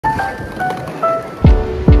Snow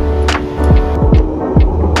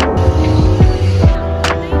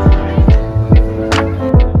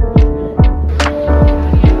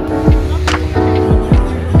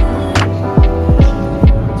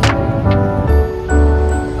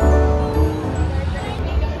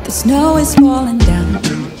is falling down.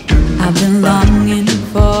 I've been longing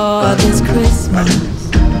for this Christmas,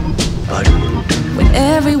 when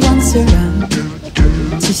everyone's around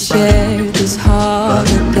to share this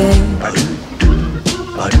holiday.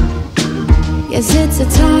 Yes, it's a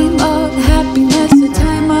time of happiness, a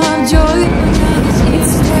time of joy.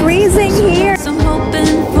 It's freezing here. I'm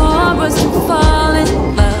hoping for us to fall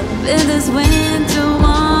in love in this winter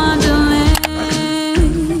wonderland.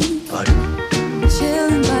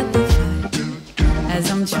 Chilling by the fire as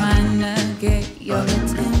I'm trying to get your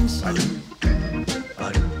attention.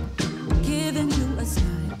 Giving you a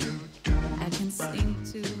smile, I can seem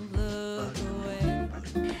to look away.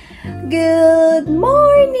 Good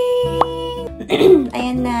morning!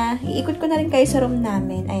 Ayan na, iikot ko na rin kayo sa room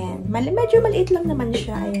namin. Ayan, medyo maliit lang naman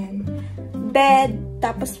siya. Ayan, bed,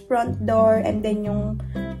 tapos front door, and then yung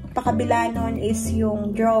pakabila nun is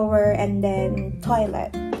yung drawer, and then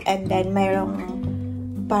toilet, and then mayroong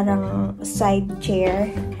parang side chair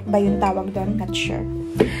ba yung tawag doon? Not sure.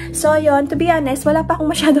 So, yun, to be honest, wala pa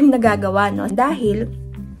akong masyadong nagagawa, no? Dahil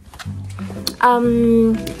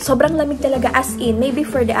sobrang lamig talaga, as in, maybe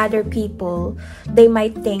for the other people, they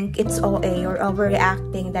might think it's OA or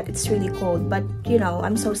overreacting that it's really cold. But, you know,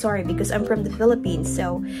 I'm so sorry because I'm from the Philippines.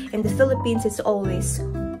 So, in the Philippines, it's always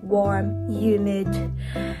warm, humid.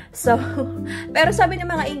 So, pero sabi ng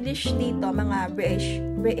mga English dito, mga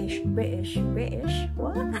British,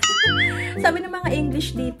 what? Sabi ng mga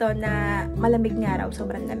English dito na malamig nga raw,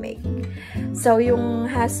 sobrang lamig. So, yung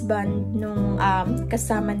husband nung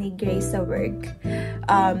kasama ni Grace sa work,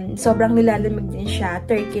 sobrang nilalamig din siya.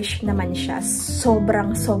 Turkish naman siya.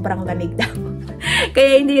 Sobrang lamig daw.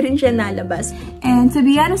 Kaya hindi rin siya nalabas. And to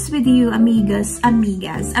be honest with you, amigas,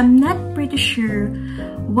 I'm not pretty sure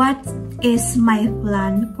what is my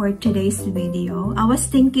plan for today's video. I was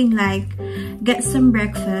thinking like, get some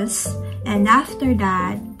breakfast, and after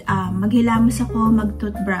that, maghilamos ako,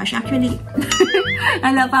 mag-toothbrush. Actually,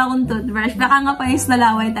 wala pa akong toothbrush. Baka nga payos na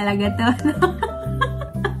laway talaga to.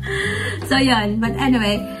 So, yun. But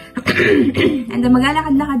anyway, and then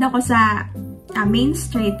maglalakad-lakad ako sa main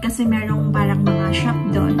street kasi merong parang mga shop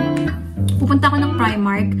doon. Pupunta ako ng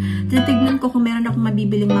Primark. Titignan ko kung meron akong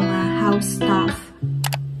mabibiling mga house stuff.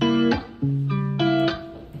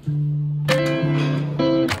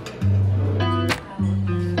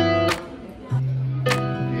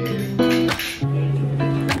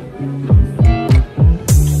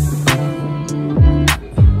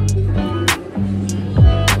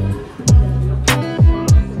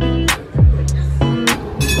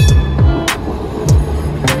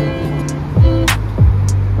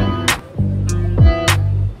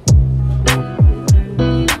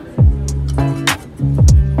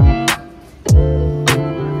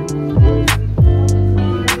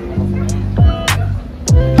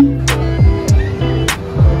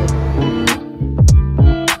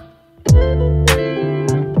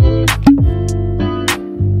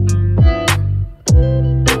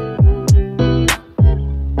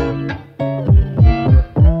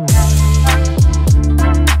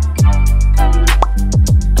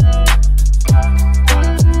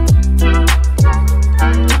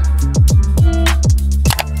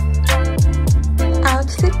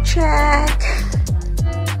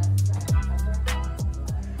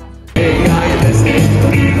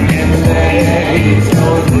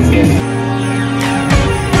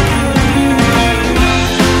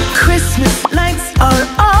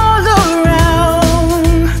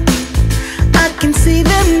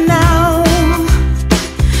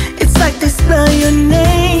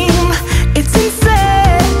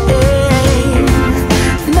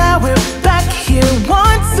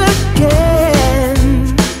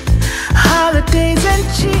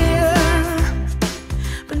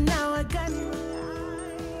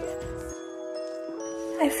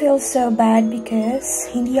 I feel so bad because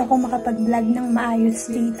hindi ako makapag-vlog ng maayos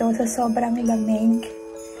dito sa sobrang lamig.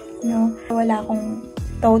 No? Wala akong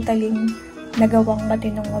totally nagawang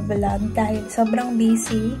matinong vlog dahil sobrang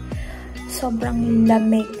busy, sobrang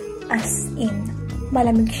lamig, as in,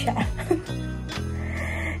 malamig siya.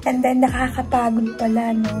 And then, nakakapagod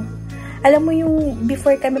pala, no? Alam mo yung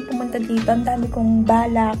before kami pumunta dito, ang dami kong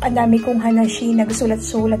balak, ang dami kong hanashi,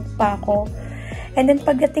 nagsulat-sulat pa ako. And then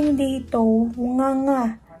pagdating dito,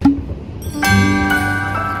 nga.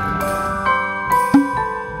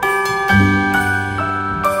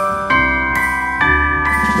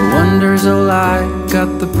 The wonders of life got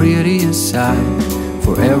the prettiest side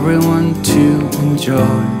for everyone to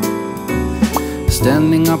enjoy.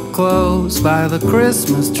 Standing up close by the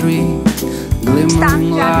Christmas tree,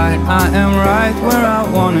 glimmering light, I am right where I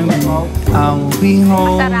wanna be. I will be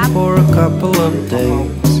home for a couple of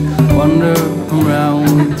days, wander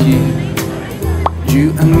around with you.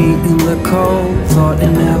 You and me in the cold, thought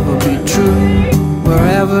it'd never be true.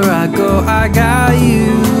 Wherever I go, I got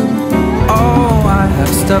you. Oh, I have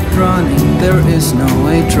stopped running, there is no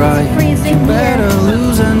way trying. You better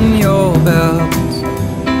loosen your belts,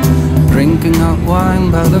 drinking hot wine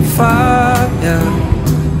by the fire.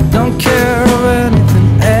 Don't care of anything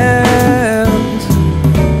else.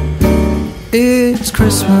 It's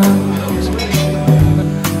Christmas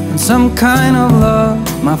and some kind of love,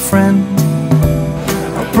 my friend.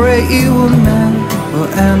 I pray it will never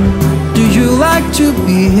end. Do you like to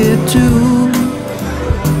be here too?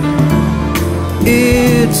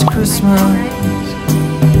 It's Christmas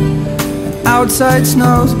and outside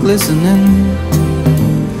snow's glistening.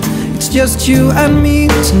 It's just you and me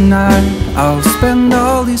tonight. I'll spend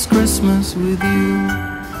all this Christmas with you.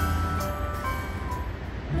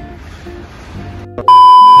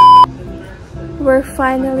 We're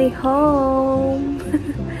finally home.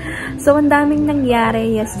 So, ang daming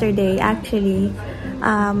nangyari yesterday. Actually,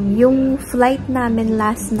 yung flight namin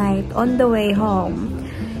last night on the way home,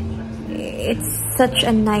 it's such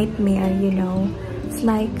a nightmare, you know. It's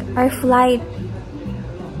like our flight,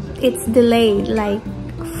 it's delayed like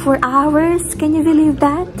 4 hours. Can you believe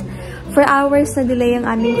that? 4 hours na delay ang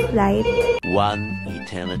aming flight. One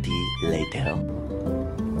eternity later.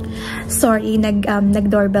 Sorry,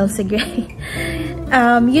 nag-doorbell si Gray.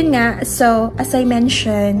 Yun nga, so as I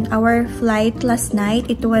mentioned, our flight last night,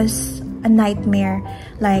 it was a nightmare.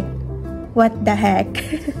 Like, what the heck?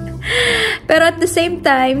 Pero at the same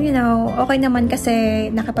time, you know, okay naman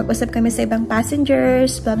kasi nakapag-usap kami sa ibang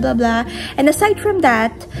passengers, blah blah blah. And aside from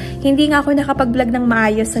that, hindi nga ako nakapag-vlog ng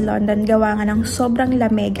maayos sa London, gawa nga ng sobrang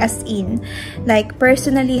lamig, as in. Like,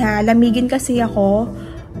 personally ha, lamigin kasi ako.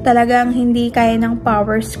 Talagang hindi kaya ng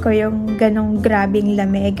powers ko yung ganong grabing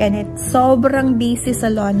lamig. And it's sobrang busy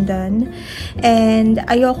sa London. And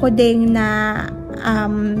ayoko ding na,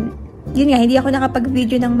 yun nga, hindi ako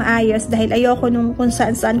nakapag-video ng maayos dahil ayoko nung kung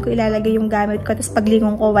saan-saan ko ilalagay yung gamit ko, tapos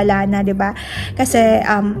paglingon ko wala na, diba? Kasi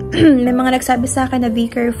may mga nagsabi sa akin na be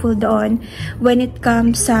careful doon when it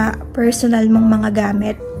comes sa personal mong mga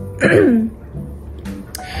gamit.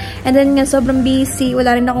 And then nga, sobrang busy.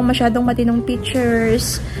 Wala rin akong masyadong matinong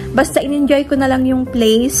pictures. Basta in-enjoy ko na lang yung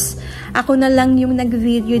place. Ako na lang yung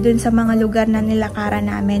nag-video dun sa mga lugar na nilakaran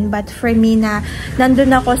namin. But for me na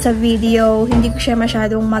nandun ako sa video, hindi ko siya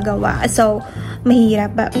masyadong magawa. So,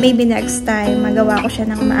 mahirap. But maybe next time, magawa ko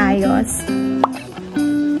siya ng maayos.